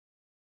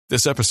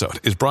This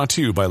episode is brought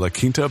to you by La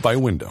Quinta by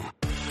Wyndham.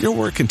 Your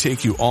work can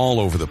take you all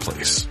over the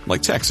place,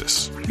 like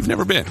Texas. You've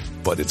never been,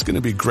 but it's going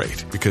to be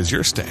great because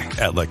you're staying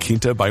at La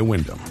Quinta by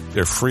Wyndham.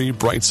 Their free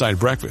Bright Side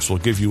breakfast will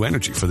give you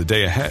energy for the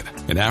day ahead.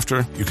 And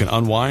after, you can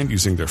unwind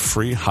using their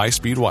free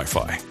high-speed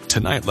Wi-Fi.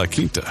 Tonight, La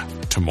Quinta.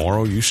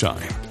 Tomorrow, you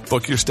shine.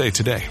 Book your stay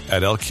today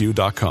at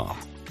LQ.com.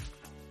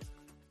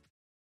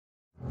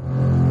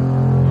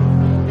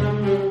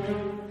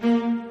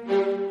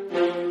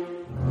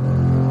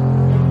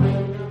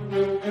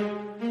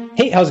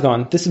 Hey, how's it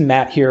going? This is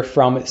Matt here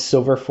from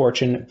Silver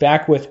Fortune,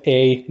 back with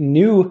a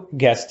new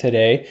guest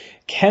today,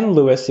 Ken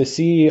Lewis, the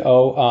CEO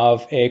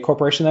of a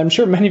corporation that I'm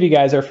sure many of you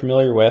guys are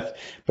familiar with,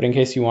 but in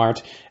case you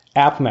aren't,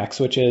 APMEX,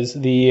 which is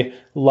the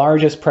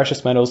largest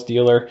precious metals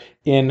dealer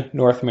in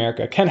North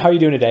America. Ken, how are you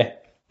doing today?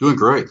 Doing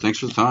great. Thanks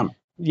for the time.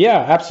 Yeah,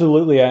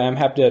 absolutely. I'm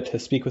happy to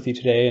speak with you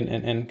today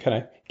and kind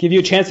of give you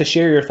a chance to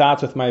share your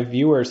thoughts with my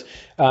viewers.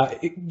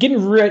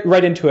 Getting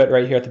right into it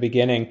right here at the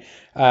beginning,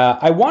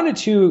 I wanted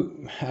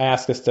to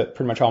ask this to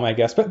pretty much all my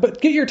guests,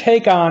 but get your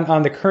take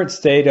on the current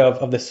state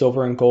of the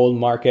silver and gold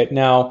market.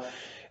 Now,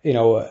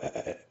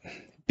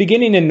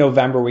 beginning in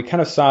November, we kind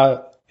of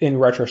saw, in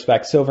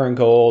retrospect, silver and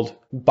gold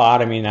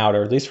bottoming out,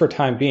 or at least for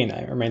time being,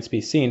 it remains to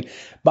be seen,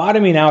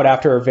 bottoming out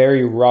after a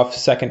very rough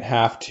second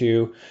half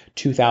to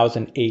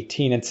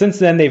 2018. And since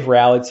then, they've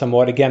rallied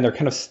somewhat. Again, they're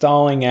kind of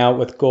stalling out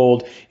with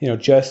gold,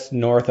 just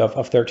north of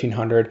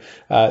 1,300,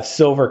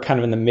 silver kind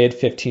of in the mid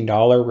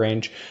 $15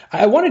 range.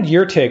 I wanted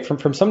your take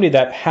from somebody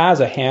that has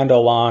a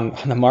handle on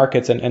the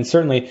markets and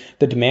certainly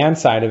the demand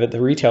side of it,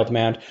 the retail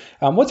demand.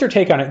 What's your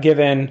take on it,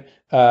 given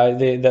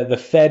the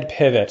Fed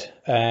pivot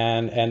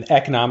and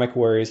economic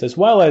worries, as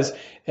well as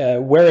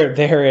where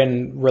they're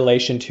in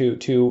relation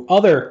to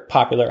other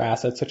popular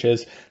assets such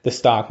as the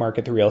stock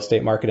market, the real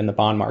estate market, and the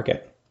bond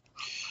market?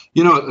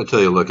 I'll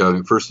tell you, look,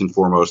 first and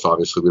foremost,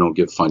 obviously, we don't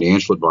give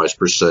financial advice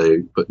per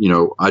se, but,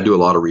 I do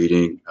a lot of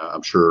reading.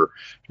 I'm sure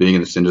being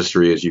in this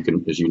industry, as you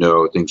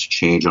know, things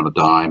change on a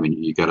dime, and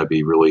you got to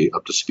be really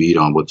up to speed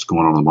on what's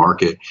going on in the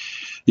market.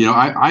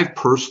 I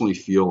personally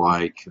feel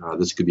like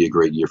this could be a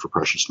great year for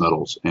precious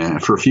metals,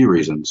 and for a few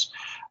reasons.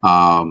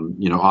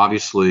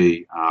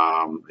 Obviously,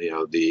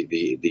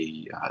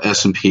 the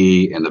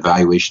S&P and the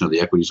valuation of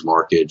the equities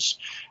markets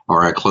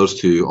are at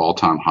close to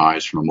all-time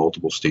highs from a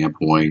multiple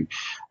standpoint.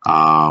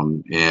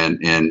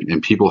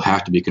 And people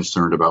have to be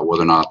concerned about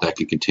whether or not that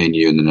can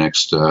continue in the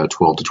next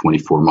 12 to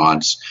 24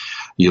 months.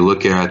 You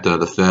look at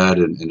the Fed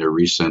and their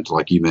recent,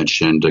 like you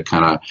mentioned,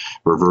 kind of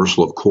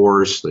reversal of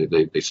course.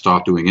 They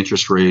stopped doing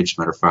interest rates.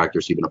 Matter of fact,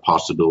 there's even a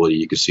possibility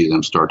you could see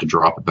them start to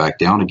drop it back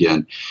down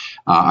again.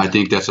 I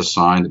think that's a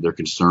sign that they're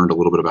concerned a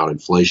little bit about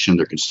inflation.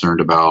 They're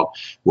concerned about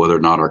whether or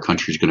not our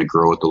country is going to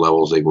grow at the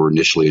levels they were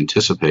initially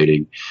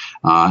anticipating.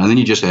 And then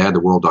you just add the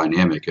world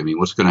dynamic. I mean,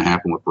 what's going to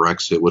happen with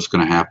Brexit? What's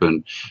going to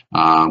happen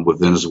with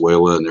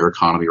Venezuela and their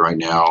economy right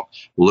now?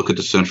 Look at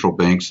the central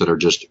banks that are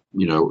just,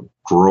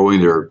 growing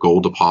their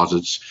gold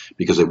deposits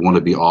because they want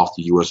to be off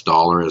the U.S.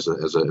 dollar as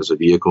a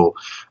vehicle.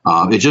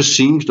 It just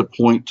seems to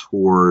point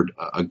toward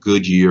a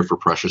good year for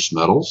precious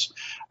metals.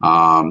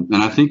 And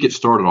I think it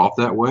started off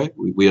that way.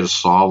 We had a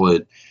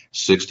solid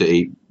 6 to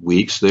 8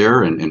 weeks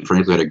there, and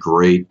frankly had a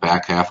great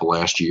back half of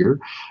last year.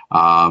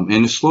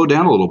 And it slowed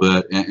down a little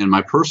bit. And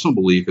my personal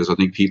belief is I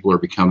think people are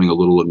becoming a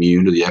little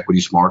immune to the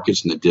equities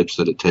markets and the dips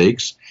that it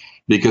takes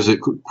because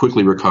it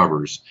quickly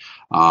recovers.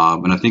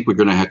 And I think we're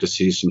going to have to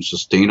see some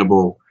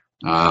sustainable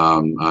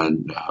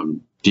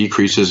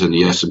decreases in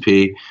the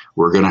S&P.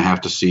 We're going to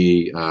have to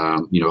see, a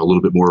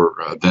little bit more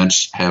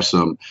events have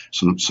some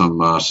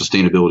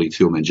sustainability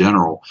to them in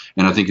general.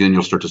 And I think then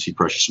you'll start to see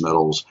precious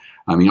metals.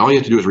 I mean, all you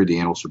have to do is read the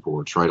analyst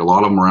reports, right? A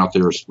lot of them are out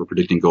there. We're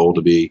predicting gold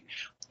to be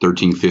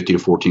 $1,350 to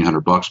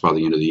 $1,400 by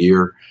the end of the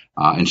year.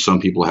 And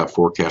some people have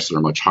forecasts that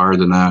are much higher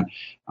than that.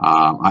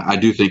 I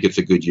do think it's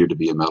a good year to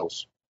be in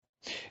metals.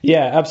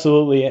 Yeah,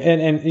 absolutely.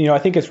 And I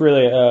think it's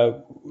really,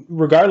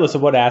 regardless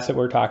of what asset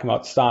we're talking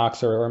about,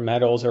 stocks or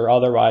metals or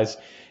otherwise,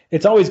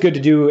 it's always good to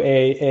do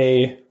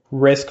a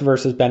risk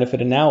versus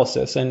benefit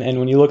analysis. And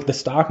when you look at the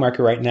stock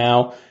market right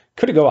now,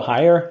 could it go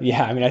higher?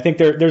 Yeah, I mean, I think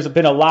there's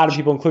been a lot of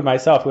people, including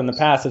myself, who in the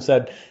past have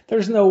said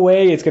there's no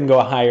way it's going to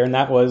go higher, and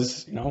that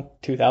was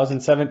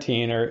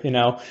 2017 or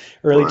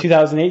early right.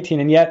 2018,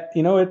 and yet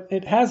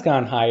it has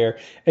gone higher,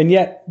 and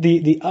yet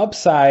the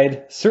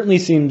upside certainly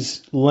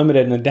seems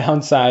limited, and the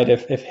downside,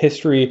 if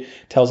history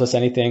tells us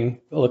anything,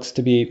 looks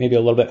to be maybe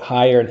a little bit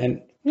higher,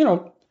 and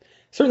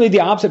certainly the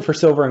opposite for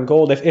silver and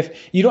gold.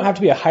 If you don't have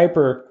to be a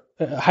hyper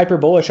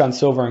bullish on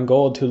silver and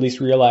gold to at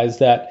least realize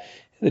that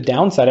the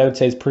downside, I would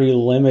say, is pretty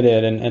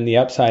limited, and the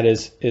upside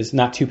is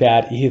not too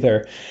bad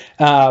either.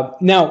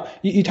 Now,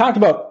 you talked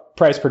about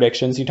price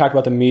predictions. You talked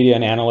about the media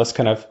and analysts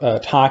kind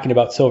of talking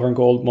about silver and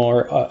gold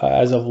more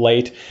as of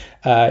late.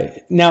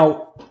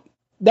 Now,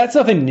 That's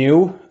nothing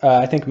new.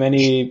 I think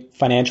many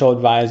financial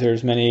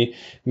advisors, many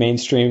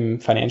mainstream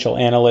financial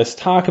analysts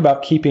talk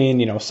about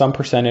keeping, some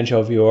percentage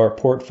of your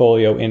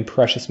portfolio in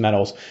precious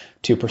metals,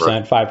 2%,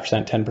 Right.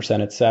 5%,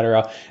 10%, et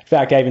cetera. In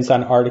fact, I even saw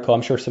an article,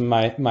 I'm sure some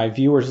of my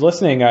viewers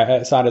listening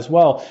saw it as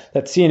well,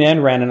 that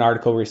CNN ran an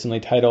article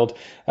recently titled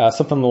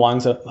something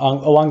along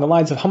the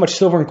lines of how much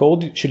silver and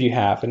gold should you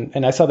have?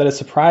 And I saw that as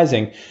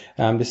surprising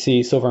to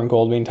see silver and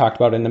gold being talked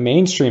about in the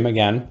mainstream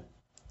again.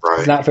 It's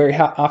Right. not very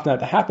often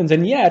that happens,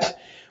 and yet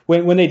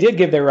when they did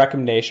give their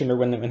recommendation, or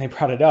when they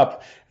brought it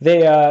up,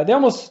 they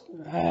almost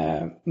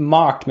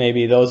mocked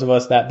maybe those of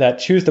us that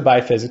choose to buy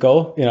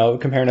physical,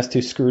 comparing us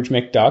to Scrooge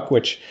McDuck,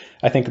 which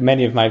I think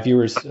many of my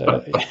viewers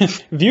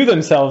view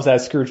themselves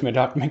as Scrooge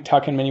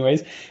McDuck in many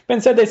ways. But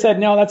instead they said,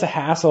 no, that's a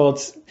hassle.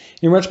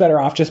 You're much better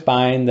off just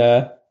buying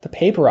the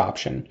paper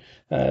option,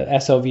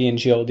 SLV and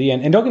GLD.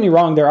 And don't get me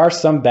wrong, there are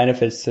some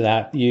benefits to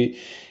that.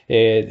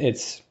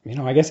 It's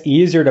I guess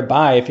easier to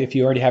buy if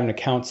you already have an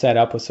account set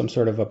up with some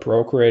sort of a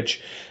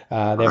brokerage. They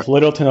have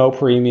little to no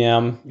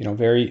premium,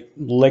 very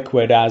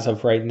liquid as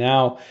of right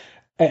now,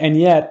 and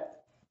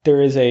yet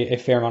there is a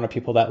fair amount of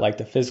people that like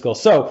the physical.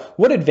 So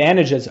what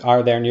advantages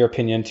are there in your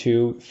opinion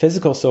to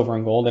physical silver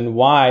and gold, and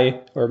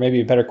why, or maybe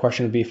a better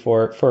question would be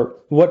for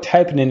what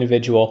type of I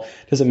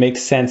does it make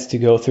sense to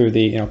go through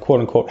the quote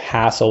unquote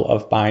hassle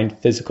of buying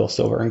physical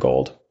silver and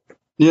gold?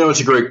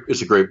 It's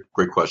a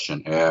great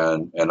question,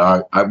 and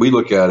we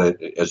look at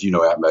it as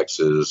APMEX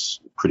is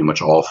pretty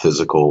much all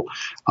physical.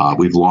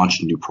 We've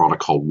launched a new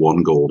product called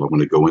One Gold. I'm going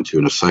to go into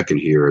in a second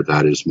here.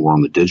 That is more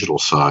on the digital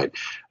side.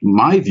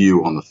 My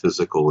view on the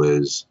physical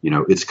is,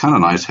 it's kind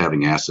of nice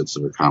having assets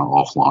that are kind of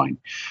offline.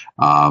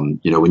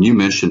 When you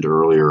mentioned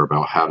earlier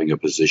about having a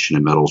position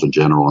in metals in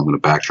general, I'm going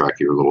to backtrack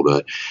here a little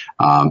bit.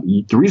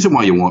 The reason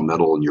why you want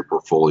metal in your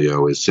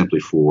portfolio is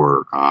simply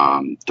for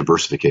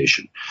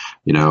diversification.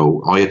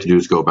 All you have to do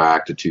is go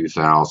back to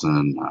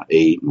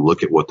 2008 and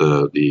look at what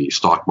the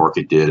stock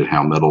market did and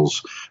how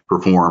metals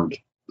performed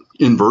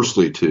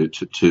inversely to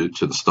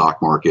the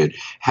stock market.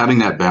 Having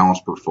that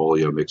balanced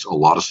portfolio makes a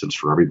lot of sense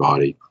for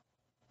everybody.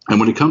 And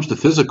when it comes to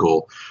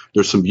physical,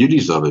 there's some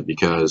beauties of it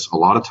because a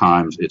lot of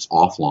times it's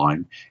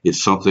offline.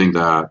 It's something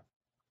that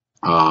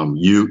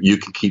you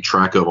can keep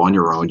track of on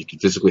your own. You can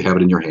physically have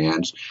it in your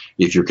hands.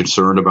 If you're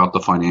concerned about the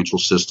financial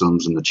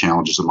systems and the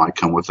challenges that might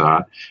come with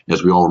that,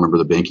 as we all remember,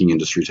 the banking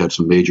industry's had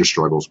some major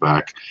struggles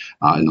back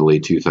in the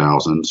late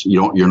 2000s.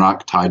 You're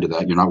not tied to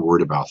that. You're not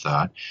worried about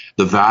that.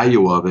 The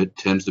value of it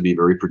tends to be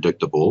very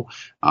predictable,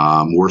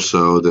 more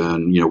so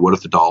than what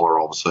if the dollar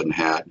all of a sudden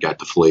got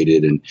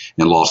deflated and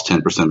lost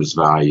 10% of its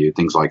value,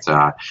 things like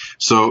that.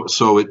 So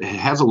it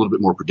has a little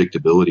bit more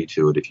predictability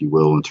to it, if you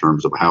will, in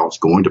terms of how it's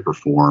going to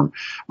perform.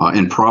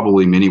 And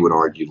probably many would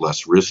argue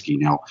less risky.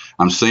 Now,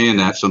 I'm saying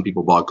that some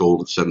people bought gold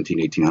at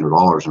 $1,700,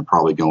 $1,800 and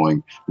probably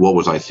going, what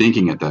was I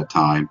thinking at that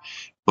time?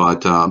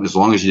 But as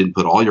long as you didn't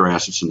put all your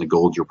assets in the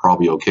gold, you're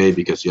probably okay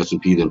because the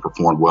S&P then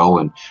performed well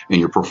and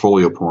your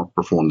portfolio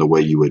performed the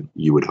way you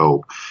would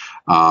hope.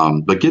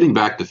 But getting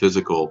back to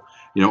physical,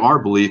 our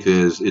belief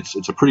is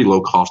it's a pretty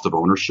low cost of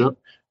ownership.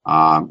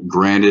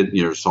 Granted,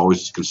 there's always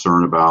this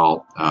concern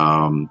about,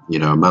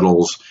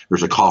 metals.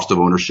 There's a cost of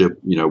ownership,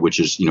 which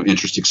is,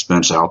 interest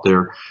expense out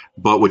there.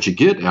 But what you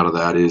get out of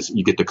that is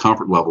you get the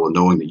comfort level of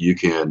knowing that you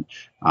can,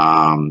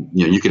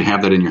 you can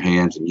have that in your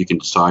hands and you can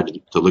decide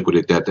to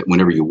liquidate that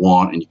whenever you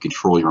want and you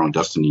control your own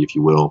destiny, if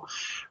you will.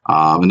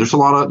 And there's a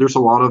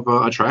lot of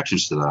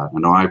attractions to that. I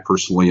know I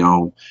personally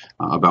own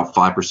about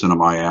 5% of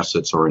my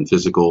assets are in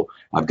physical.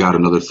 I've got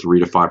another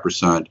 3 to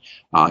 5%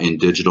 in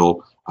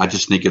digital. I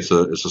just think it's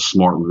a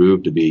smart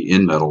move to be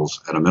in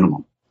metals at a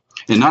minimum.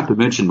 And not to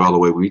mention, by the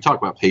way, when we talk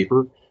about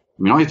paper,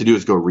 all you have to do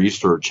is go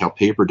research how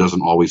paper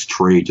doesn't always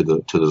trade to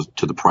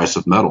the price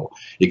of metal.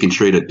 It can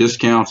trade at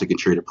discounts. It can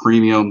trade at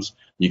premiums.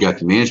 You got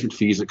the management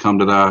fees that come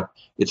to that.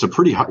 It's a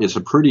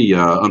pretty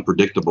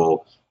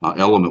unpredictable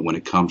element when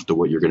it comes to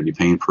what you're going to be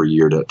paying per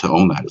year to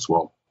own that as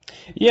well.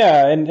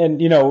 Yeah,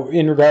 and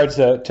in regards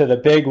to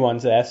the big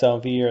ones, the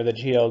SLV or the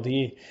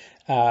GLD.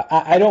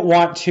 I don't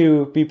want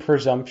to be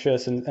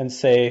presumptuous and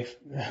say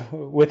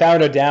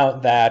without a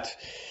doubt that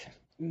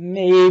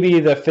maybe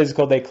the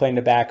physical they claim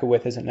to back it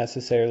with isn't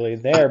necessarily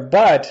there.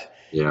 But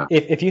yeah,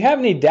 if you have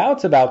any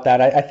doubts about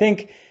that, I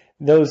think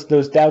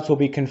those doubts will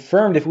be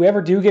confirmed if we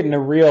ever do get in a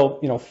real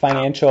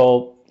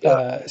financial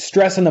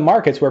stress in the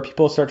markets where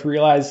people start to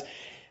realize,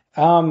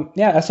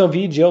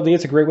 SLV, GLD,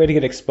 it's a great way to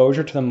get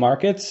exposure to the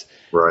markets.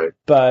 Right.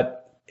 But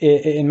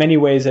in many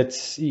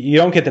ways, you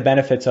don't get the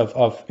benefits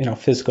of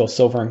physical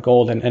silver and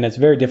gold, and it's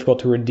very difficult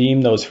to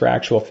redeem those for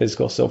actual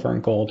physical silver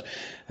and gold.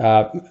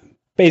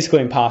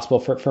 Basically impossible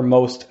for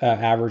most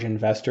average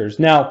investors.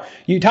 Now,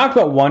 you talked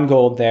about One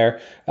Gold there,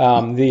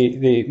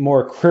 the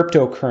more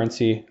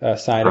cryptocurrency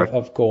side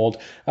of gold.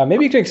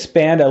 Maybe you could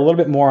expand a little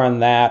bit more on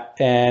that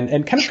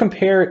and kind of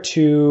compare it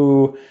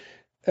to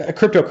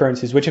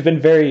cryptocurrencies, which have been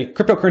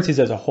cryptocurrencies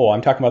as a whole.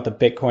 I'm talking about the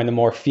Bitcoin, the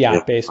more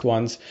fiat-based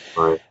ones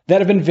that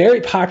have been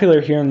very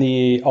popular here in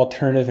the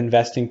alternative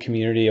investing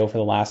community over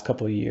the last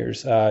couple of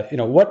years.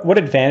 What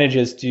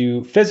advantages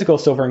do physical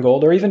silver and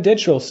gold or even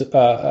digital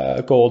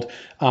gold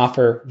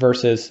offer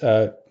versus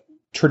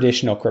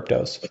traditional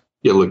cryptos?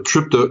 Yeah, look,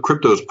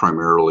 cryptos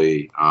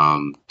primarily,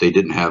 they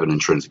didn't have an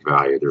intrinsic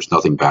value. There's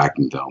nothing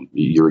backing them.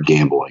 You were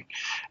gambling.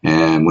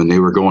 And when they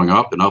were going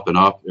up and up and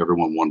up,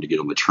 everyone wanted to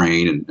get on the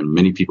train, and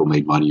many people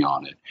made money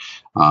on it.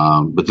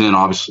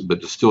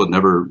 But still, it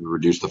never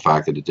reduced the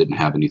fact that it didn't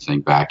have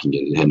anything backing it.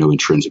 It had no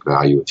intrinsic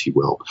value, if you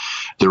will.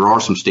 There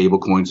are some stable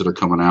coins that are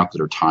coming out that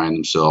are tying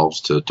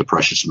themselves to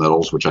precious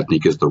metals, which I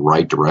think is the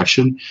right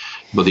direction.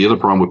 But the other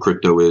problem with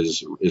crypto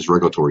is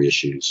regulatory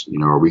issues.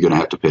 Are we going to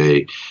have to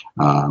pay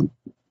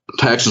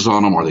taxes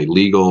on them? Are they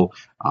legal?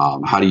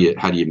 How do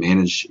you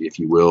manage, if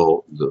you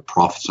will, the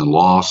profits and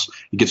loss?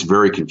 It gets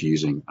very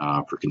confusing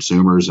for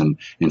consumers, and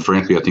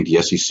frankly, I think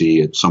the SEC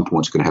at some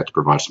point is going to have to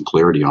provide some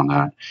clarity on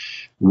that.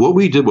 What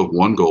we did with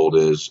OneGold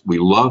is we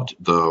loved,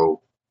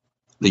 though,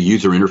 the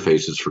user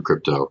interfaces for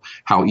crypto,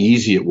 how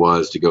easy it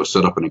was to go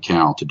set up an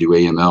account, to do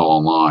AML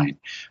online,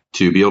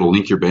 to be able to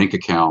link your bank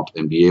account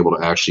and be able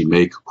to actually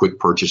make quick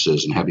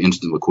purchases and have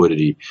instant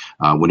liquidity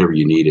whenever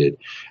you need it.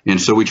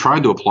 And so we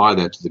tried to apply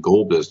that to the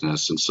gold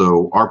business. And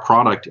so our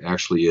product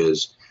actually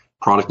is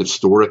product that's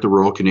stored at the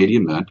Royal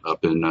Canadian Mint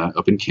up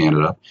in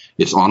Canada.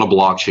 It's on a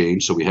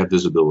blockchain, so we have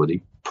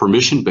visibility.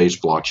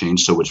 Permission-based blockchain,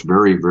 so it's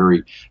very,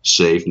 very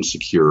safe and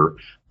secure.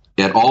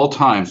 At all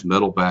times,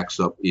 metal backs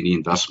up any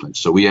investment.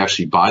 So we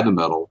actually buy the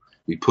metal,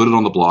 we put it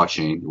on the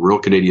blockchain. The Royal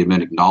Canadian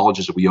Mint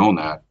acknowledges that we own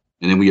that,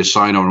 and then we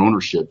assign our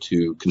ownership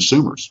to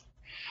consumers.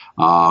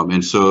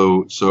 And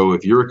so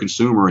if you're a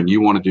consumer and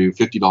you want to do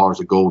 $50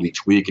 of gold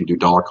each week and do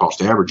dollar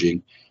cost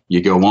averaging,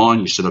 you go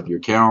on, you set up your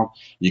account,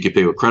 you can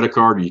pay with credit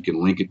card, or you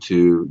can link it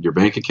to your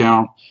bank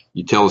account.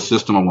 You tell the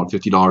system, I want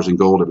 $50 in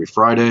gold every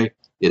Friday.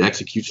 It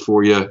executes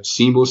for you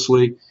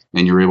seamlessly,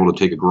 and you're able to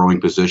take a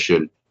growing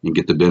position and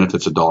get the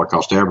benefits of dollar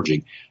cost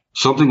averaging.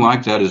 Something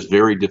like that is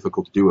very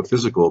difficult to do with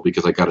physical,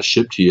 because I got to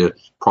ship to you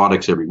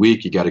products every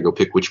week. You got to go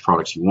pick which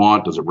products you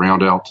want. Does it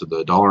round out to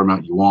the dollar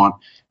amount you want?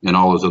 And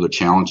all those other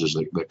challenges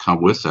that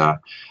come with that.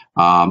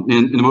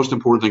 And the most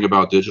important thing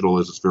about digital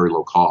is it's very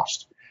low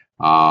cost.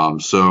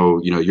 So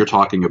you're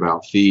talking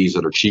about fees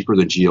that are cheaper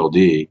than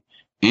GLD.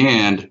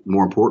 And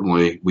more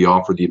importantly, we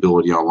offer the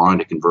ability online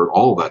to convert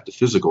all of that to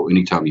physical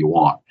anytime you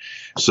want.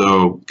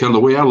 So kind of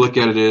the way I look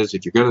at it is,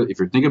 if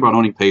you're thinking about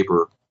owning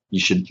paper, you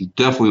should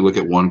definitely look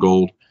at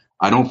OneGold.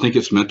 I don't think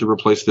it's meant to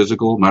replace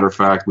physical. Matter of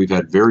fact, we've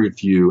had very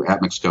few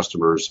APMEX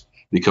customers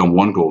become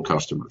OneGold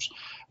customers.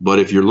 But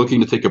if you're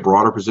looking to take a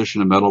broader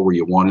position in metal where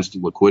you want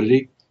instant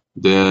liquidity,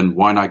 then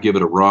why not give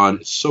it a run?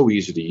 It's so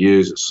easy to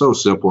use. It's so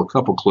simple. A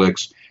couple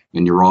clicks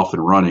and you're off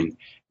and running.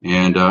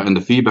 And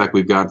the feedback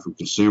we've gotten from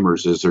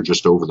consumers is they're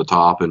just over the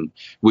top. And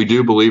we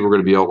do believe we're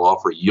going to be able to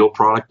offer a yield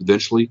product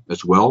eventually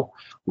as well,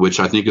 which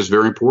I think is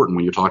very important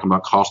when you're talking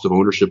about cost of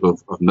ownership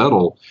of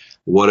metal.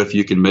 What if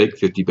you can make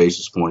 50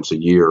 basis points a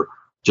year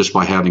just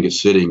by having it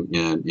sitting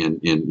in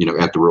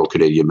at the Royal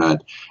Canadian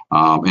Mint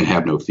and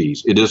have no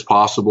fees? It is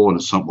possible, and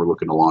it's something we're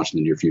looking to launch in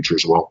the near future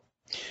as well.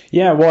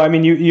 Yeah, well, I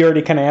mean, you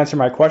already kind of answered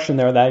my question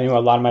there that a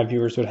lot of my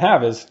viewers would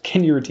have is,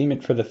 can you redeem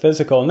it for the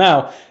physical?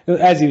 Now,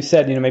 as you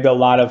said, maybe a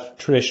lot of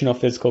traditional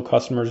physical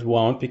customers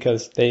won't,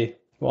 because they're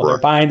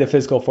buying the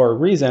physical for a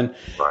reason.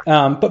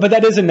 Right. But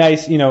that is a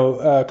nice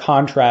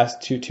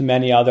contrast to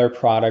many other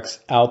products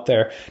out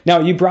there.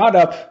 Now, you brought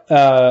up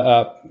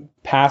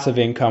passive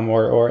income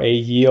or a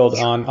yield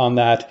on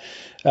that.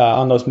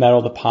 On those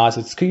metal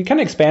deposits. Could you kind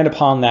of expand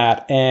upon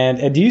that?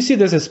 And do you see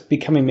this as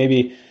becoming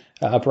maybe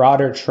a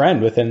broader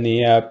trend within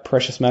the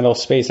precious metal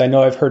space? I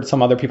know I've heard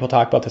some other people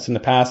talk about this in the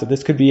past, that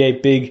this could be a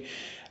big,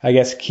 I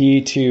guess,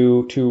 key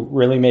to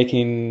really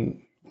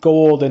making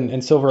gold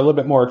and silver a little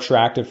bit more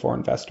attractive for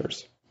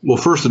investors. Well,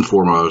 first and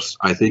foremost,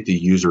 I think the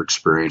user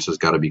experience has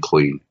got to be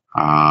clean.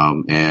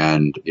 And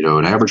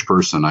an average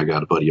person, I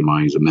got a buddy of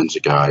mine, he's a Mensa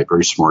guy,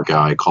 very smart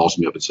guy, calls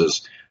me up and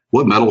says,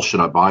 "What metal should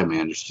I buy,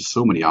 man? There's just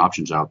so many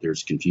options out there.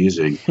 It's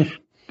confusing."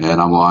 And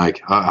I'm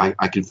like,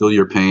 I can feel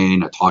your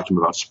pain. I talked to him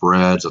about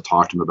spreads. I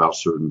talked to him about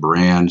certain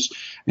brands.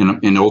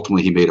 And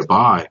ultimately, he made a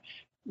buy.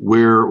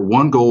 Where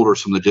OneGold or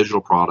some of the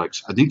digital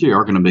products, I think they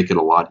are going to make it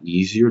a lot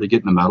easier to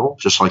get in the metal,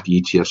 just like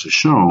the ETFs have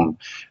shown,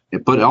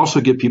 but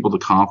also give people the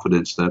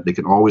confidence that they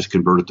can always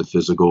convert it to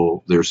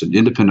physical. There's an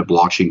independent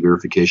blockchain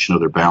verification of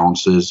their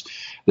balances.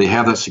 They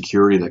have that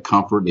security, that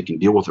comfort. They can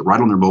deal with it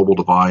right on their mobile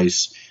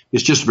device.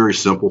 It's just very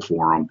simple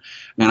for them.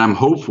 And I'm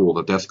hopeful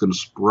that that's going to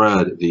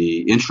spread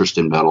the interest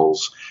in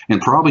metals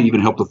and probably even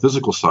help the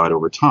physical side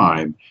over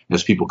time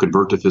as people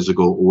convert to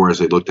physical, or as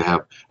they look to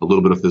have a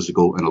little bit of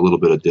physical and a little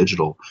bit of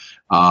digital.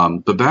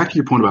 But back to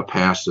your point about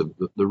passive,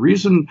 the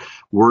reason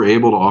we're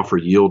able to offer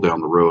yield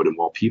down the road, and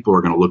while people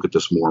are going to look at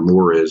this more and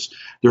more, is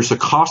there's a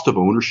cost of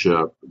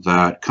ownership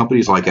that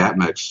companies like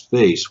APMEX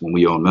face when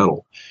we own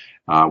metal.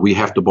 We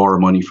have to borrow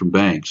money from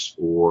banks,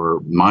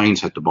 or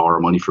mines have to borrow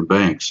money from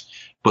banks,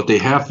 but they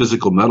have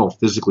physical metal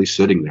physically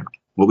sitting there.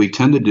 What we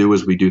tend to do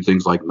is we do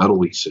things like metal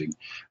leasing,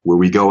 where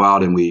we go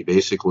out and we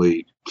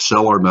basically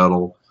sell our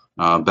metal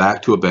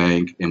back to a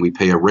bank, and we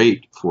pay a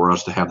rate for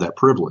us to have that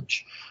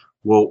privilege.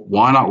 Well,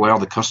 why not allow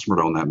the customer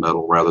to own that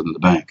metal rather than the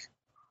bank?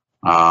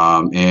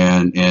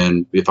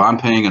 And if I'm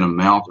paying an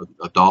amount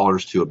of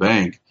dollars to a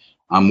bank,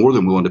 I'm more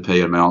than willing to pay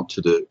an amount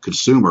to the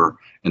consumer,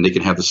 and they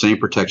can have the same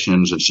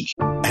protections and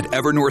security. At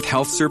Evernorth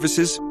Health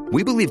Services,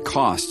 we believe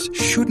costs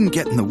shouldn't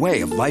get in the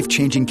way of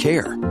life-changing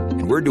care,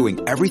 and we're doing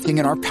everything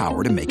in our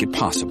power to make it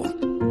possible.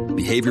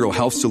 Behavioral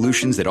health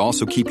solutions that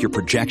also keep your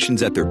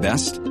projections at their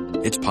best?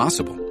 It's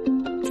possible.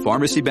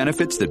 Pharmacy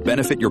benefits that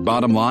benefit your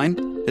bottom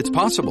line? It's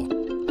possible.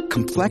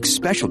 Complex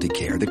specialty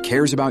care that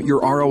cares about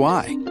your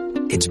ROI?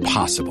 It's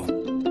possible.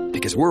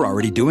 Because we're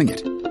already doing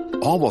it.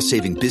 All while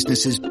saving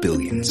businesses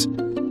billions.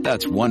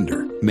 That's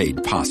Wonder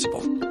made possible.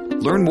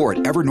 Learn more at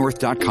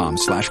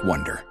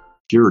evernorth.com/wonder.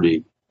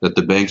 Security that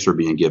the banks are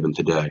being given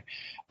today.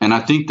 And I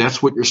think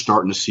that's what you're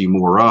starting to see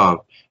more of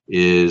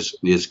is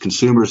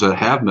consumers that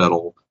have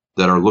metal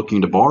that are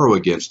looking to borrow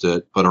against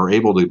it, but are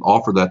able to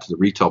offer that to the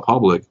retail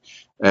public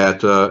at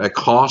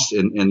cost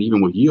and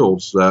even with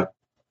yields that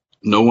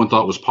no one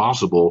thought was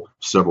possible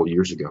several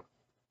years ago.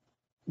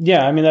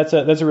 Yeah, I mean, that's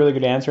a really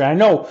good answer. And I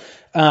know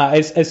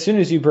as soon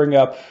as you bring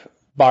up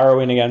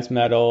borrowing against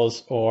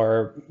metals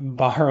or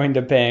borrowing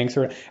to banks,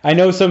 or I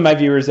know some of my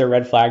viewers, their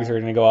red flags are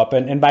going to go up,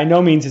 and by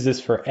no means is this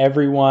for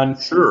everyone.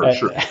 Sure.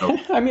 No.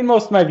 I mean,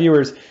 most of my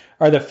viewers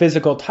are the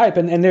physical type,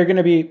 and they're going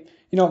to be,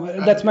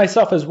 that's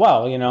myself as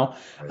well,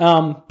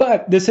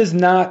 but this is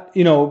not,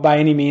 by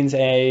any means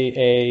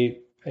a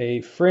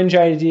fringe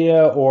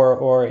idea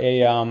or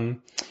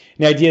an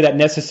idea that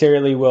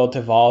necessarily will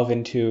devolve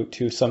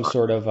into some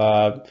sort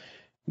of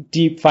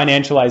deep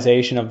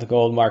financialization of the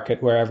gold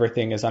market where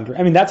everything is under.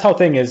 I mean, that's how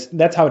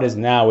it is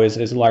now,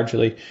 is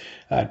largely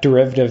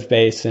derivative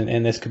based,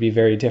 and this could be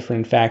very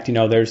different. In fact,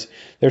 there's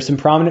some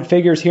prominent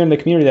figures here in the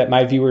community that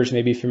my viewers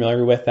may be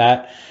familiar with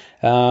that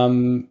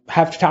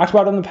have talked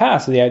about in the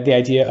past, the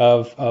idea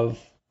of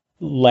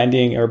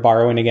lending or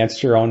borrowing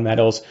against your own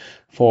metals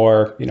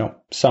for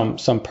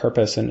some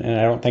purpose, and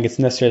I don't think it's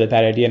necessarily a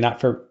bad idea,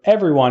 not for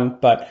everyone,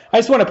 but I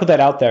just want to put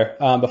that out there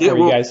before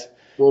you guys.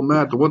 Well,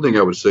 Matt, the one thing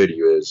I would say to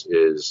you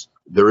is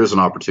there is an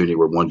opportunity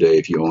where one day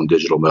if you own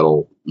digital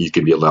metal, you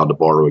can be allowed to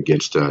borrow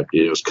against it.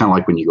 It's kind of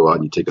like when you go out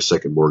and you take a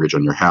second mortgage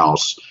on your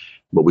house,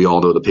 but we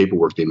all know the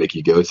paperwork they make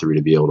you go through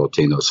to be able to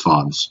obtain those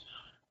funds.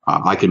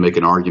 I can make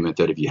an argument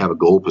that if you have a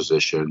gold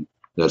position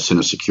that's in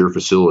a secure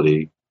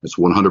facility that's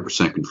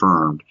 100%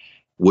 confirmed,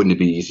 wouldn't it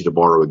be easy to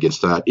borrow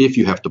against that if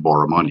you have to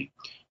borrow money?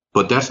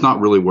 But that's not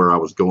really where I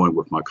was going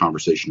with my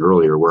conversation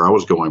earlier. Where I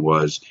was going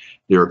was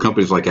there are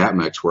companies like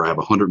APMEX where I have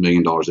 $100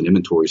 million in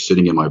inventory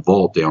sitting in my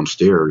vault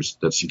downstairs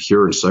that's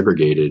secure and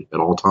segregated at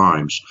all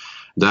times,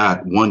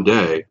 that one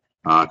day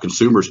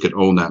consumers could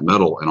own that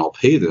metal, and I'll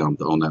pay them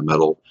to own that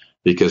metal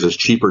because it's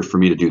cheaper for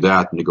me to do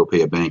that than to go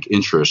pay a bank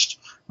interest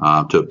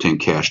to obtain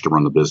cash to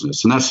run the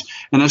business. And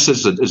that's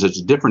just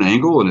a different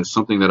angle, and it's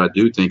something that I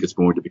do think is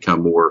going to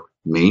become more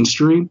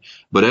mainstream.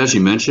 But as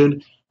you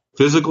mentioned,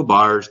 physical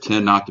buyers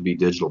tend not to be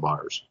digital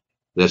buyers.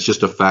 That's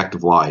just a fact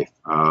of life.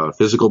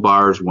 Physical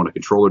buyers want to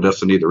control their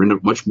destiny. They're in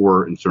it much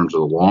more in terms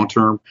of the long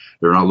term.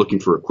 They're not looking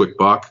for a quick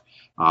buck.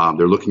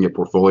 They're looking at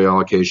portfolio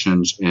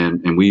allocations,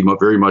 and we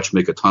very much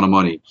make a ton of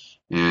money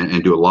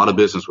and do a lot of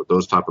business with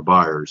those type of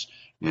buyers.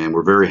 And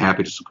we're very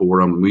happy to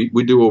support them.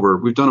 We've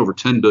done over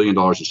 $10 billion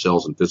in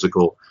sales in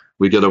physical.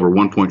 We get over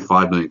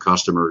 1.5 million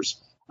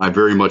customers. I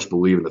very much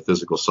believe in the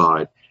physical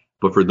side.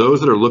 But for those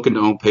that are looking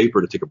to own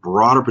paper to take a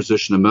broader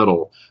position in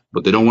metal,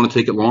 but they don't want to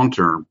take it long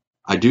term,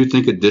 I do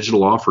think a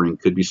digital offering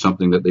could be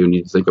something that they would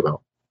need to think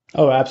about.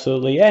 Oh,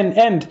 absolutely.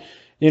 And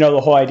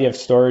the whole idea of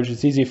storage,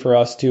 it's easy for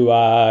us to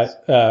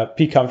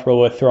be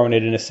comfortable with throwing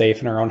it in a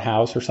safe in our own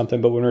house or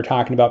something. But when we're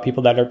talking about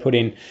people that are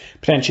putting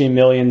potentially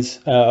millions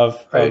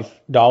of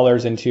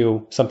dollars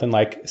into something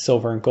like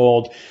silver and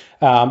gold,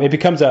 it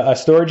becomes a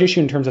storage issue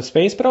in terms of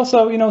space, but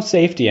also,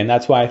 safety. And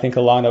that's why I think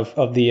a lot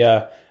of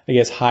the,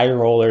 high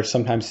rollers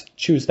sometimes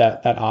choose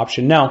that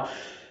option. Now,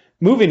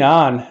 moving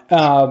on,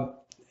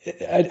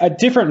 a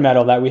different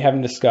metal that we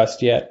haven't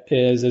discussed yet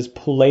is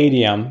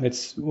palladium.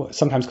 It's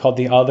sometimes called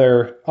the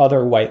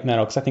other white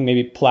metal, because I think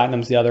maybe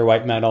platinum's the other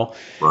white metal.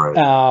 Right.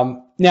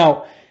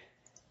 Now,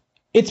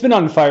 it's been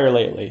on fire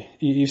lately.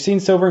 You've seen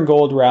silver and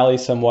gold rally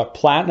somewhat.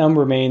 Platinum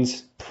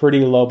remains pretty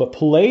low, but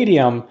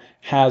palladium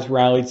has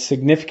rallied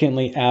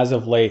significantly as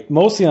of late,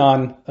 mostly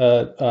on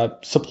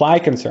supply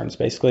concerns.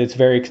 Basically, it's a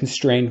very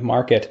constrained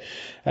market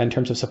in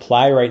terms of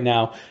supply right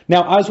now.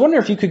 Now, I was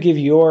wondering if you could give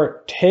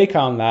your take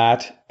on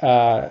that,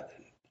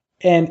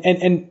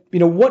 and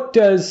what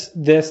does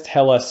this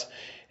tell us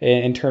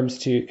in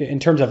terms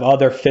of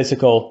other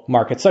physical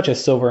markets such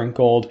as silver and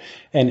gold,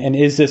 and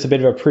is this a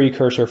bit of a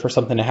precursor for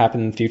something to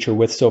happen in the future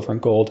with silver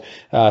and gold,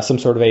 some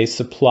sort of a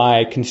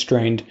supply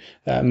constrained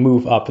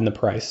move up in the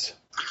price?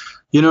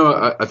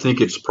 I think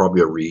it's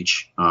probably a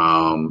reach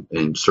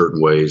in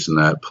certain ways, in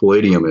that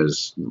palladium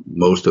is,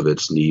 most of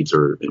its needs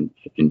are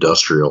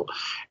industrial,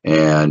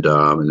 and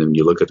then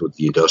you look at what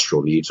the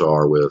industrial needs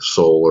are with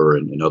solar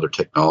and other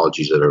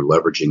technologies that are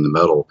leveraging the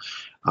metal.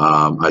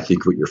 I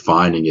think what you're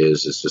finding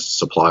is just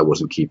supply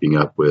wasn't keeping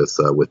up with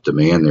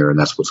demand there, and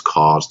that's what's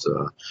caused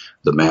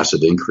the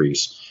massive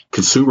increase.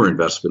 Consumer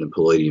investment in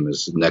palladium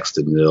is next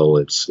to nil.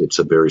 It's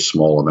a very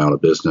small amount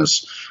of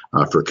business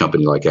for a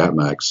company like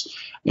APMEX.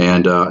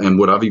 And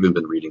what I've even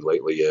been reading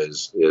lately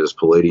is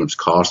palladium's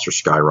costs are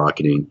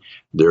skyrocketing.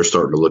 They're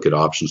starting to look at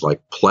options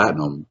like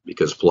platinum,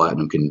 because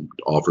platinum can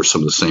offer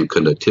some of the same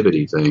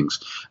conductivity things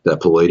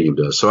that palladium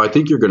does. So I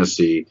think you're going to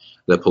see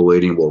that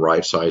palladium will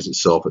right size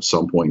itself at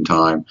some point in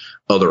time.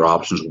 Other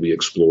options will be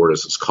explored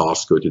as its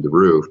costs go through the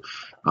roof.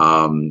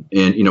 And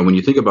when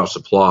you think about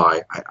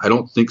supply, I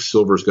don't think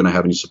silver is going to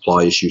have any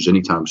supply issues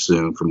anytime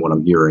soon, from what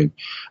I'm hearing.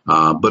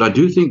 But I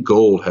do think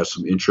gold has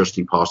some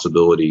interesting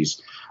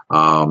possibilities.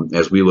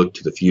 As we look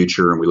to the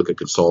future and we look at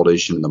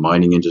consolidation in the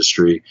mining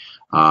industry,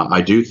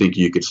 I do think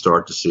you could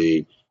start to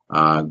see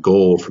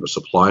gold, from a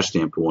supply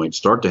standpoint,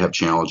 start to have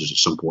challenges at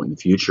some point in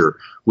the future,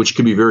 which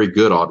could be very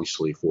good,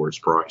 obviously, for its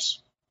price.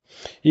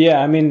 Yeah,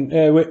 I mean,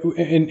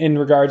 in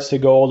regards to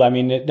gold, I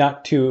mean,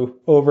 not to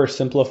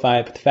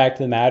oversimplify it, but the fact of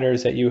the matter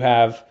is that you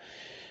have,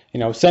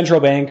 central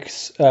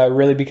banks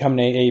really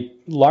becoming a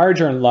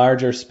larger and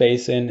larger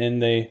space in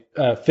the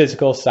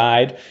physical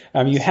side.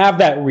 You have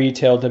that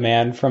retail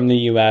demand from the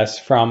U.S.,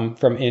 from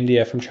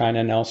India, from China,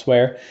 and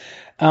elsewhere.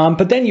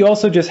 But then you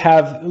also just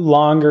have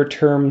longer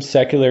term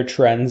secular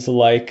trends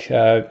like,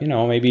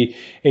 maybe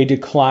a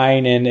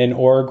decline in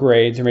ore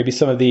grades, or maybe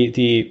some of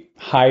the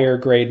higher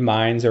grade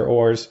mines or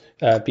ores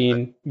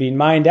being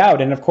mined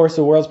out. And of course,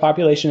 the world's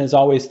population is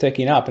always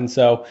ticking up. And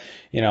so,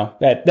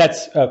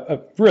 that's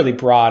a really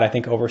broad, I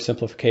think,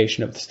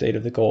 oversimplification of the state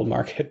of the gold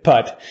market.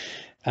 But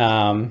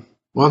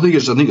well, I think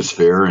it's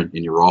fair, and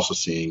you're also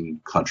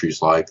seeing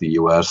countries like the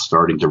U.S.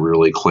 starting to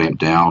really clamp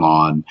down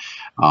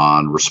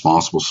on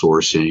responsible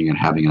sourcing and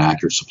having an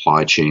accurate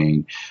supply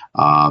chain,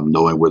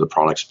 knowing where the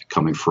product's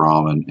coming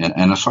from,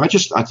 and so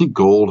I think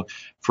gold,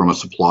 from a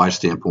supply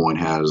standpoint,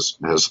 has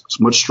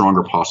much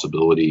stronger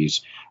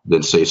possibilities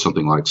than, say,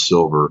 something like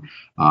silver,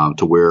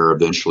 to where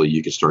eventually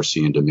you can start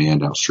seeing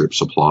demand outstrip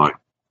supply.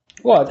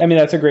 Well, I mean,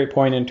 that's a great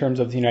point in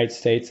terms of the United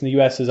States. And the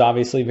U.S. is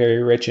obviously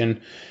very rich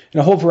in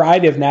a whole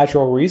variety of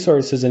natural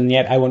resources. And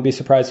yet I wouldn't be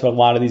surprised if a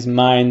lot of these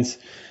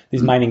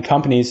mining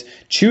companies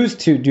choose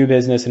to do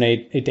business in a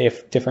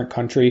different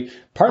country,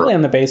 partly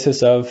on the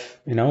basis of,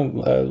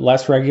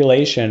 less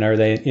regulation, or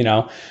they,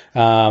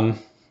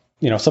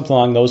 something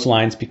along those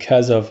lines,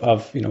 because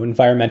of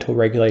environmental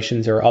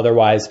regulations or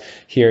otherwise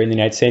here in the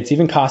United States,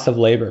 even cost of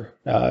labor,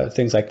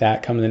 things like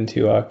that come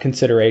into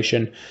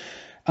consideration.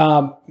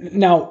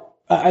 Now,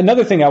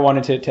 another thing I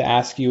wanted to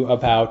ask you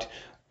about,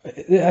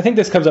 I think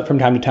this comes up from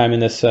time to time in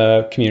this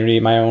community,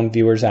 my own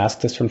viewers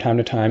ask this from time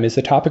to time, is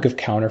the topic of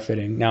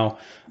counterfeiting. Now,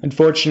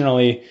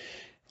 unfortunately,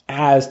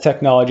 as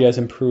technology has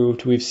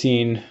improved, we've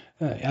seen,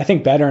 I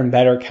think, better and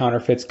better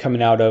counterfeits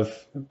coming out of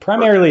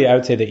primarily, I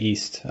would say, the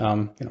East,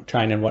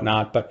 China and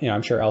whatnot, but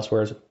I'm sure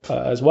elsewhere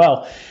as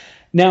well.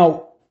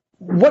 Now,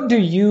 what do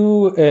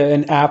you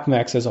and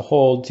APMEX as a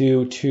whole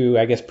do to,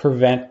 I guess,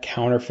 prevent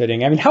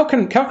counterfeiting? I mean, how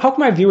can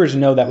my viewers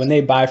know that when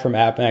they buy from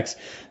APMEX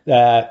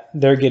that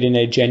they're getting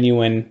a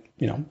genuine,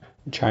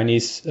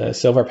 Chinese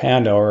Silver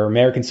Panda or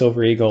American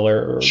Silver Eagle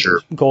or Sure.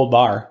 Gold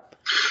Bar?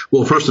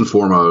 Well, first and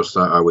foremost,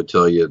 I would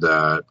tell you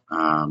that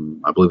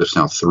I believe there's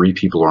now 3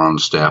 people are on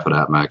the staff at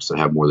APMEX that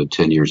have more than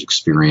 10 years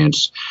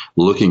experience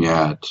looking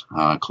at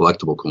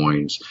collectible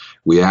coins.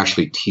 We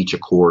actually teach a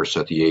course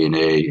at the ANA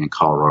in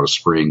Colorado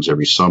Springs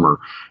every summer,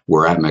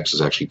 where APMEX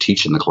is actually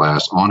teaching the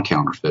class on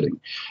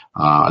counterfeiting.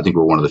 I think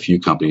we're one of the few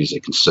companies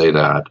that can say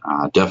that,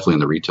 definitely in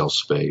the retail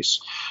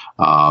space.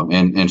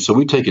 And so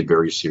we take it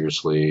very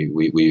seriously.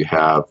 We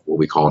have what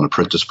we call an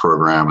apprentice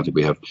program. I think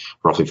we have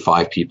roughly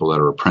 5 people that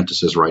are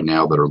apprentices right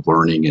now that are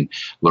learning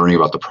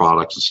about the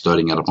products and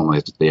studying it up on.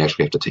 They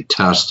actually have to take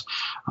tests.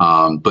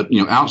 But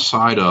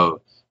outside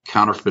of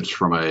counterfeits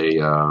from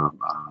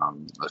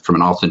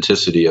an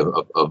authenticity of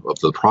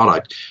the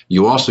product,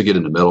 you also get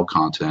into metal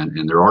content,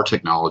 and there are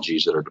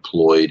technologies that are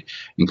deployed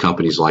in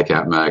companies like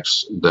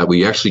APMEX that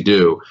we actually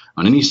do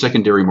on any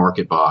secondary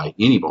market buy,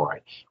 any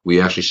buy. We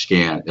actually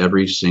scan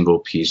every single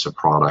piece of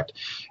product,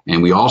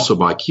 and we also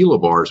buy kilo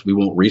bars. We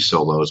won't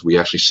resell those. We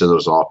actually send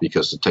those off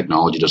because the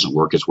technology doesn't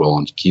work as well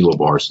on kilo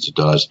bars as it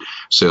does,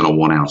 say, on a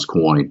 1 ounce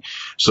coin.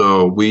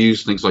 So we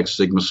use things like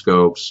Sigma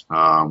scopes.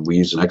 We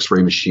use an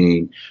X-ray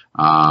machine.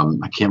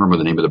 I can't remember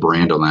the name of the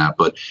brand on that,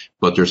 but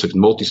there's a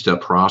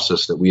multi-step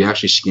process that we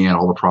actually scan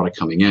all the product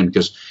coming in,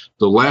 because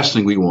the last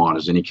thing we want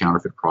is any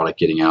counterfeit product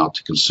getting out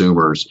to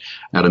consumers.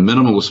 At a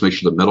minimum, let's make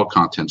sure the metal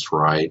content's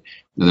right.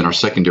 And then our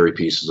secondary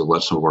piece is to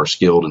let some of our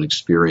skilled and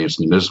experienced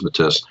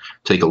numismatists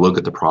take a look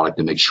at the product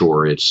and make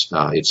sure it's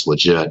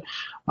legit.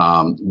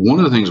 One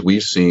of the things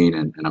we've seen,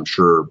 and I'm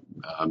sure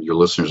your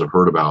listeners have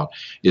heard about,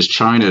 is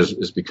China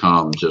has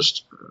become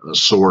just a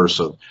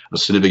source of a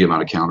significant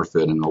amount of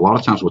counterfeit. And a lot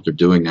of times what they're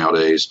doing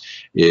nowadays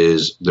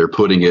is they're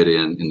putting it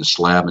in the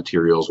slab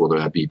materials, whether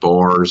that be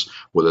bars,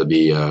 whether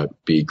it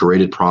be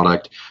graded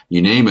product,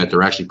 you name it.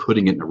 They're actually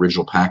putting it in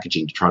original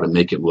packaging to try to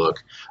make it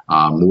look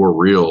more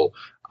real.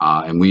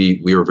 And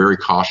we are very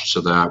cautious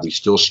of that. We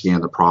still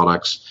scan the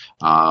products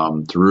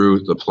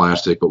through the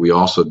plastic, but we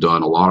also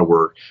done a lot of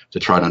work to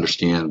try to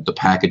understand the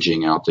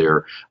packaging out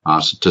there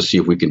to see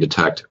if we can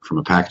detect from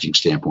a packaging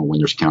standpoint when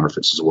there's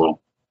counterfeits as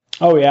well.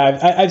 Oh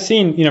yeah, I've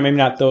seen, maybe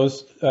not those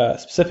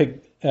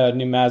specific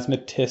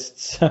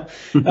numismatists,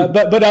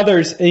 but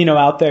others,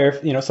 out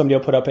there. Somebody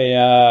will put up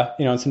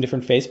in some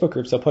different Facebook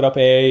groups, they'll put up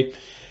a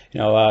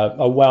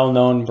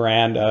well-known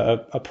brand,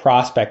 a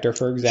prospector,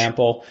 for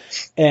example.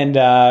 And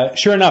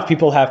sure enough,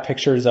 people have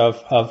pictures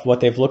of what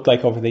they've looked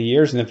like over the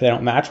years. And if they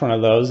don't match one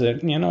of those,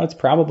 it's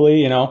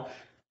probably,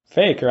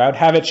 fake, or I would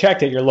have it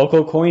checked at your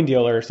local coin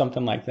dealer or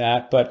something like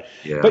that. But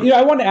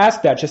I want to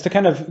ask that just to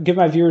kind of give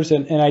my viewers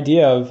an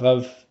idea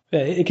of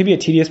it can be a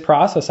tedious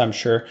process, I'm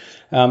sure.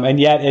 And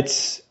yet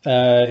it's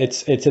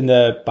in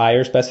the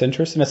buyer's best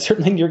interest, and it's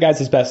certainly in your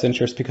guys' best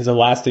interest, because the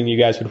last thing you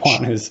guys would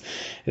want is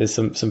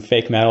some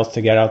fake metals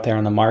to get out there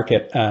on the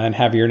market and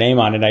have your name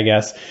on it, I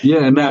guess.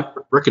 Yeah, and Matt,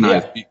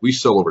 recognize we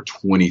sell over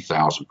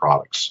 20,000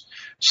 products.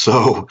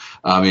 So,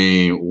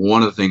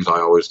 one of the things I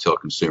always tell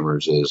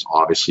consumers is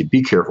obviously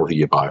be careful who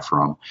you buy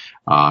from.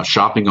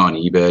 Shopping on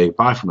eBay,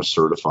 buy from a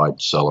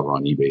certified seller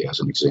on eBay, as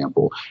an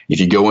example. If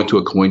you go into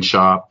a coin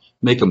shop,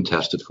 make them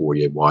test it for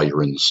you while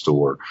you're in the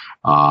store.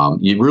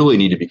 You really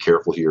need to be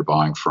careful who you're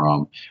buying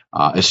from,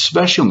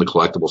 especially on the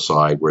collectible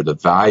side, where the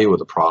value of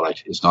the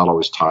product is not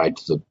always tied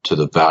to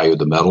the value of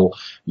the metal.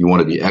 You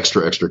want to be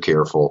extra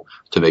careful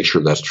to make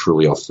sure that's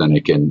truly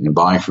authentic. And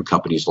buying from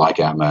companies like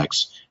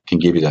Amex can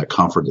give you that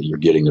comfort that you're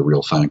getting the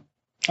real thing.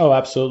 Oh,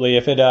 absolutely.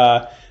 If it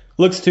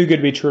looks too good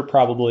to be true, it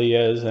probably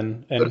is.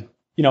 And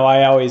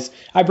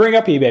I bring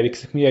up eBay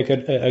because it can be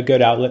a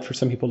good outlet for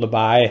some people to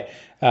buy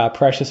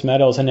precious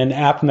metals, and then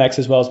Amex,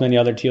 as well as many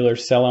other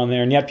dealers, sell on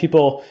there. And yet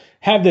people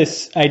have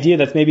this idea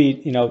that's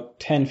maybe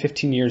 10,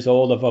 15 years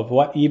old of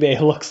what eBay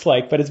looks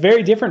like, but it's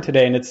very different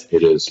today, and it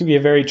can be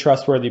a very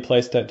trustworthy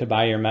place to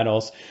buy your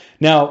metals.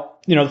 Now,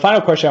 the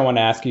final question I want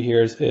to ask you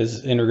here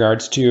is in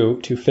regards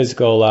to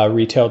physical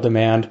retail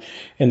demand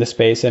in the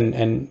space,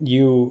 and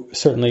you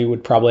certainly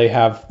would probably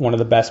have one of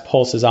the best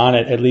pulses on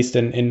it, at least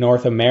in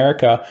North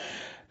America.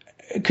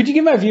 Could you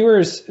give my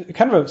viewers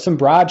kind of some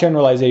broad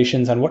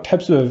generalizations on what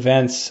types of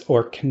events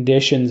or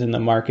conditions in the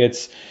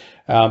markets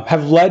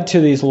have led to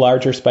these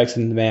larger spikes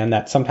in demand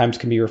that sometimes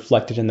can be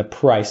reflected in the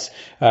price,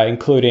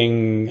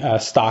 including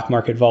stock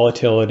market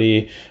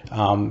volatility,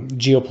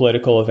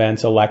 geopolitical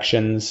events,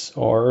 elections,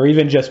 or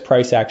even just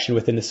price action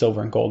within the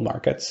silver and gold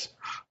markets?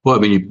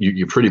 Well,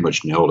 you pretty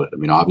much nailed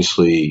it.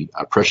 Obviously,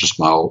 precious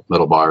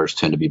metal buyers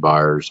tend to be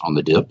buyers on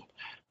the dip.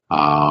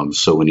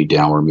 So any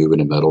downward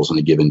movement in metals in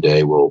a given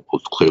day will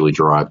clearly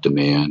drive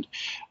demand.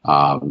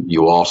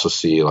 You also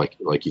see, like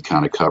you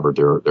kind of covered,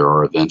 there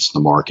are events in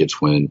the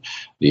markets when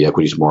the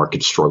equities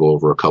markets struggle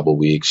over a couple of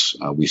weeks.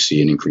 We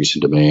see an increase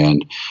in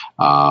demand.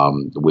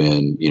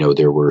 When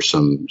there were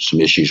some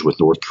issues with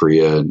North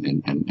Korea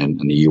and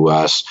the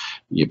U.S.,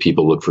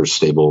 people look for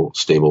stable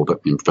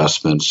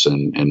investments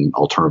and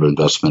alternative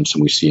investments,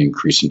 and we see an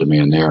increase in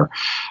demand there.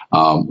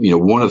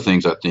 One of the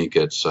things I think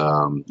it's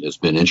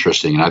been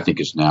interesting, and I think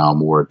is now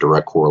more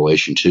direct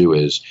correlation to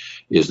is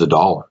the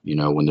dollar.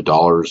 When the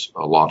dollar's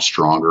a lot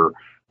stronger,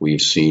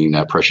 we've seen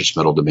that precious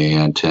metal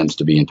demand tends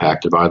to be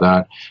impacted by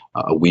that.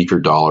 A weaker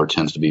dollar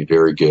tends to be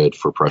very good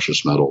for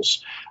precious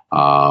metals.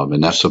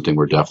 And that's something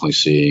we're definitely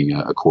seeing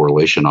a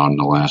correlation on in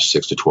the last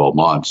 6 to 12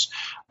 months.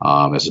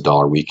 As the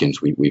dollar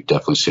weakens, we've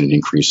definitely seen an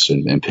increase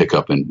in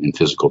pickup in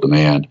physical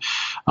demand.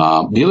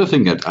 The other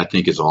thing that I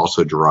think is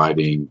also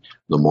driving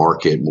the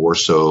market more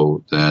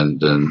so than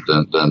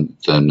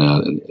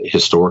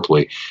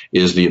historically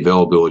is the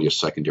availability of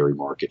secondary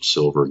markets,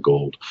 silver and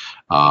gold.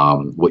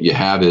 What you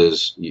have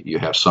is you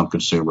have some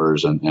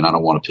consumers, and I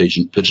don't want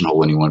to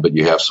pigeonhole anyone, but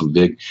you have some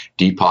big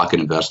deep pocket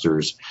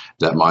investors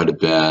that might have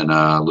been,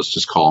 let's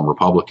just call them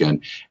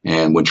Republican.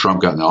 And when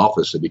Trump got in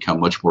office, they become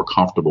much more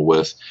comfortable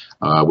with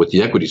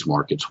the equities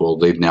markets. Well,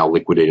 they've now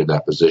liquidated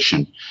that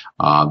position.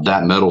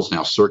 That metal's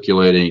now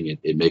circulating.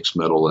 It makes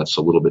metal that's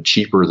a little bit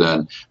cheaper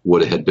than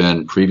what it had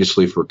been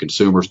previously for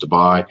consumers to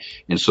buy.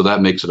 And so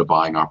that makes it a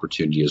buying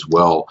opportunity as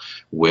well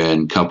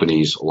when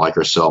companies like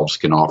ourselves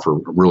can offer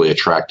really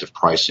attractive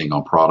pricing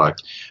on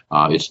product.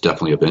 It's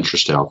definitely of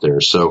interest out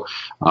there. So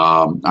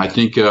I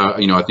think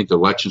the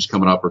elections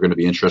coming up are going to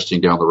be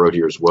interesting down the road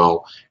here as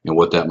well, and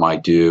what that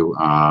might do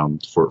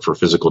for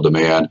physical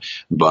demand.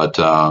 But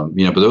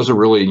those are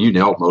really, and you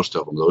nailed most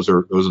of them. Those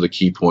are the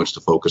key points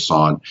to focus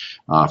on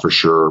for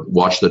sure.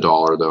 Watch the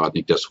dollar, though. I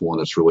think that's one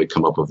that's really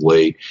come up of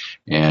late,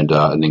 and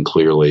then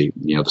clearly,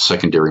 the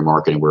secondary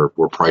market where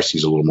pricing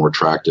is a little more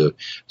attractive,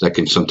 that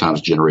can sometimes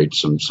generate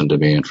some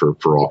demand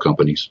for all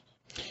companies.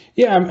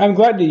 Yeah, I'm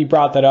glad that you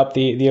brought that up,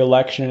 the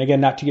election. And again,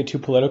 not to get too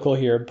political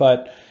here,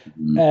 but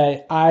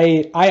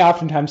I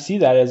oftentimes see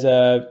that as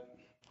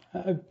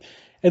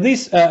at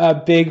least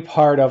a big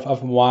part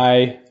of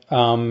why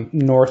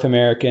North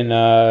American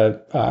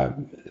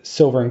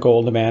silver and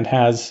gold demand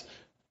has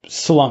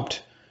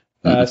slumped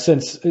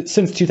since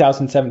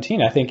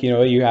 2017. I think,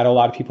 you had a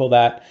lot of people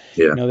that,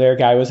 their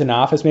guy was in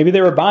office. Maybe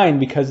they were buying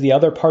because the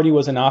other party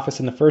was in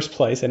office in the first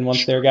place. And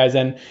once their guy's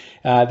in,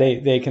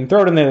 they can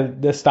throw it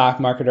in the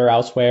stock market or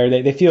elsewhere.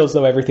 They feel as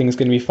though everything's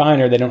going to be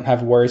fine, or they don't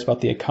have worries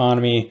about the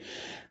economy,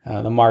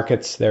 the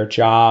markets, their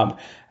job.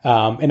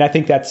 And I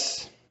think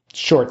that's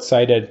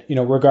short-sighted,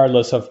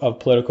 regardless of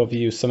political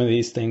views. Some of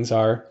these things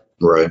are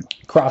right.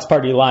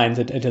 Cross-party lines.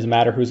 It doesn't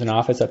matter who's in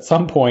office. At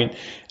some point,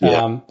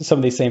 some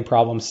of these same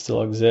problems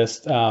still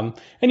exist. And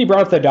you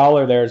brought up the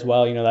dollar there as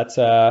well. That's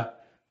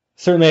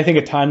certainly, I think,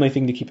 a timely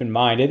thing to keep in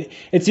mind.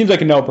 It seems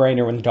like a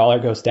no-brainer when the dollar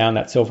goes down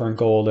that silver and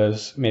gold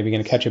is maybe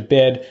going to catch a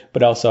bid,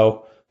 but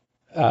also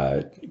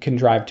can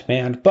drive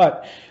demand.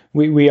 But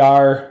we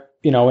are,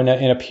 in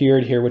a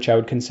period here which I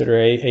would consider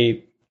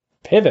a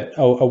pivot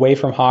away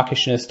from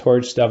hawkishness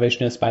towards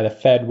dovishness by the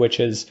Fed, which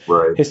has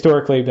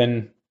historically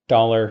been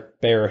dollar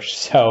bearish.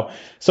 So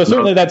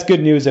certainly that's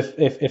good news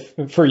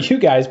if for you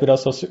guys, but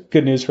also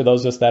good news for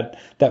those of us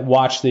that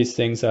watch these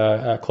things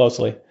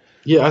closely.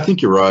 Yeah, I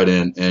think you're right.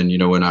 And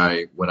when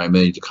I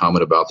made the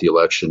comment about the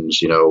elections,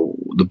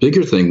 the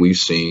bigger thing we've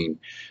seen,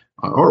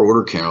 our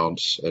order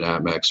counts at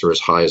APMEX are as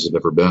high as they've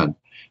ever been.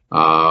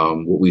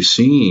 What we've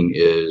seen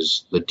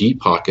is the deep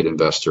pocket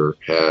investor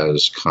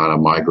has kind of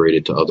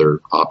migrated to other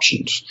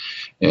options.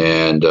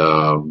 And,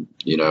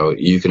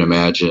 you can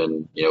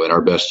imagine, in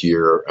our best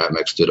year,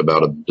 APMEX did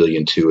about $1.2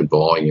 billion in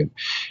volume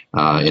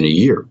in a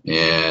year.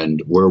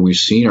 And where we've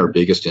seen our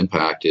biggest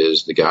impact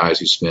is the guys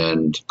who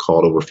spend,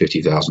 call it over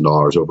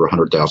 $50,000, over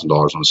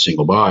 $100,000 on a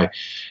single buy.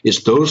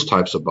 It's those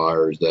types of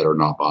buyers that are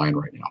not buying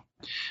right now.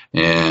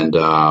 And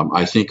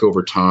I think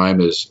over time,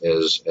 as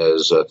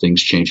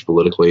things change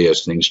politically,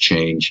 as things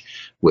change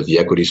with the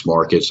equities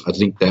markets, I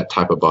think that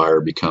type of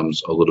buyer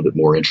becomes a little bit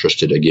more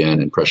interested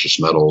again in precious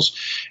metals.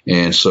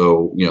 And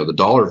so, the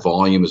dollar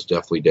volume is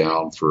definitely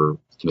down for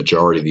the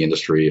majority of the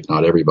industry, if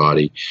not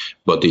everybody.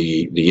 But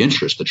the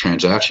interest, the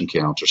transaction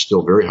counts are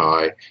still very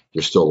high.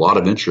 There's still a lot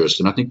of interest.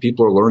 And I think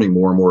people are learning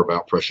more and more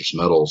about precious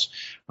metals.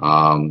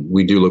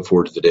 We do look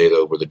forward to the day,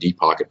 though, where the deep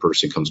pocket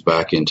person comes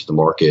back into the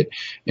market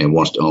and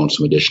wants to own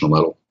some additional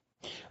metal.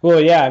 Well,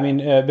 yeah, I mean,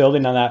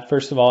 building on that,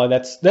 first of all,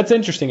 that's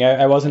interesting.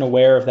 I wasn't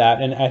aware of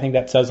that. And I think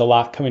that says a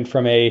lot coming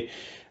from a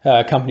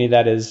company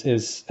that is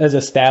as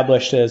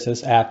established as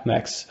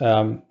APMEX,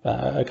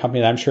 a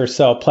company that I'm sure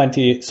sold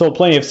plenty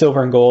of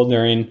silver and gold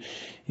during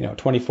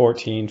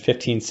 2014,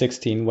 15,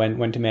 16,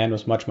 when demand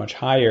was much, much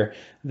higher,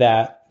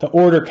 that the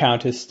order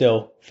count is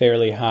still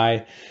fairly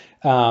high.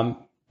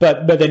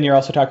 But then you're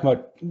also talking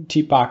about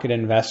deep pocket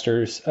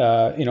investors,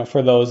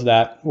 for those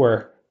that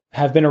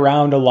have been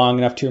around long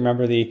enough to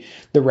remember the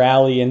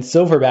rally in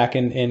silver back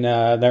in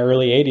the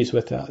early 80s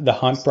with the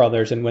Hunt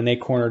brothers and when they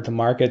cornered the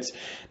markets.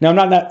 Now,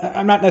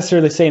 I'm not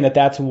necessarily saying that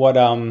that's what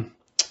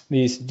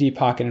these deep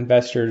pocket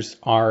investors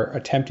are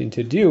attempting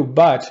to do,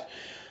 but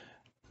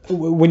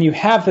when you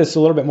have this a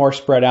little bit more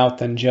spread out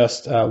than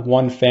just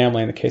one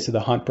family, in the case of the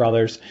Hunt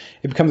brothers,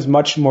 it becomes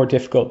much more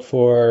difficult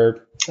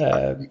for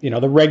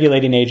the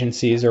regulating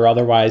agencies or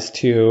otherwise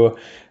to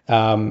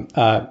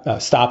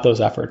stop those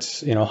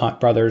efforts.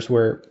 Hunt brothers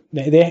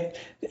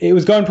it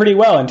was going pretty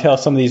well until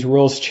some of these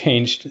rules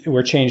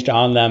were changed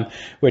on them,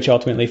 which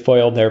ultimately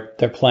foiled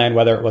their plan,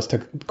 whether it was to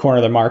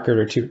corner the market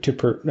or to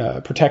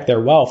protect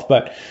their wealth.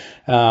 But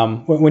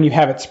when you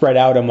have it spread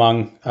out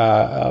among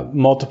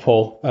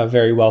multiple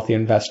very wealthy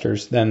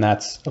investors, then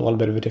that's a little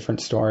bit of a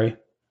different story.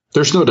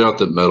 There's no doubt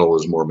that metal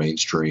is more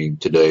mainstream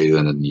today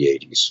than in the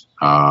 80s.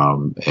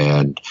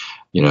 And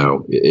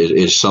it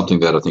is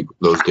something that I think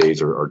those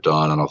days are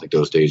done. I don't think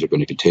those days are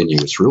going to continue.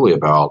 It's really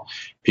about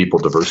people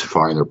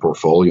diversifying their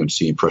portfolio and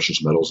seeing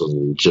precious metals as a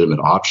legitimate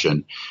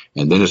option.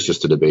 And then it's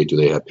just a debate. Do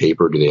they have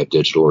paper? Do they have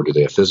digital? Or do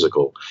they have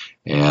physical?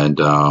 And,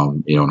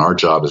 and our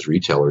job as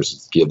retailers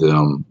is to give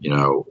them,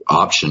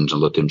 options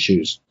and let them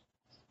choose.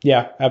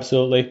 Yeah,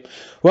 absolutely.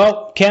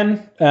 Well,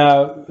 Ken,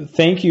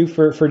 thank you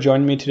for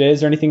joining me today.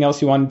 Is there anything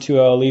else you wanted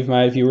to leave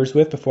my viewers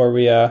with before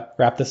we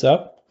wrap this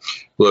up?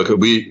 Look, at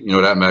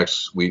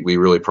APMEX, we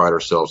really pride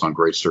ourselves on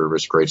great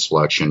service, great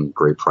selection,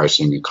 great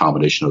pricing, a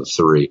combination of the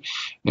three.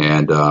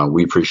 And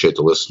we appreciate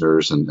the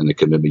listeners and the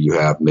commitment you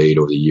have made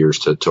over the years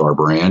to our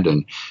brand.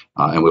 And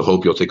we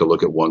hope you'll take a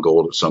look at One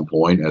Gold at some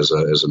point as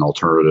an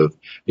alternative.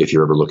 If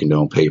you're ever looking to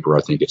own paper,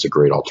 I think it's a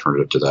great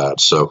alternative to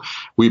that. So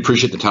we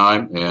appreciate the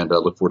time and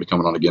look forward to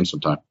coming on again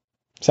sometime.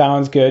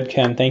 Sounds good,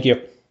 Ken. Thank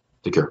you.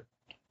 Take care.